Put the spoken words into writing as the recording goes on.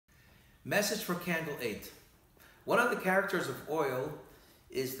Message for Candle 8. One of the characters of oil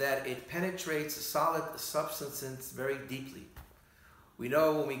is that it penetrates solid substances very deeply. We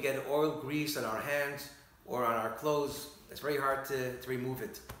know when we get oil grease on our hands or on our clothes, it's very hard to remove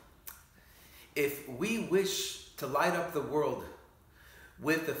it. If we wish to light up the world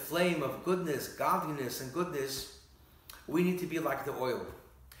with the flame of goodness, godliness, and goodness, we need to be like the oil.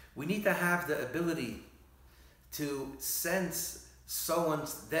 We need to have the ability to sense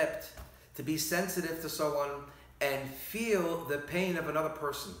someone's depth, to be sensitive to someone and feel the pain of another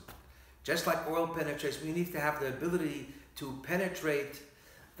person. Just like oil penetrates, we need to have the ability to penetrate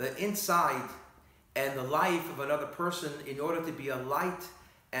the inside and the life of another person in order to be a light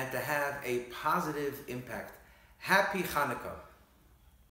and to have a positive impact. Happy Chanukah.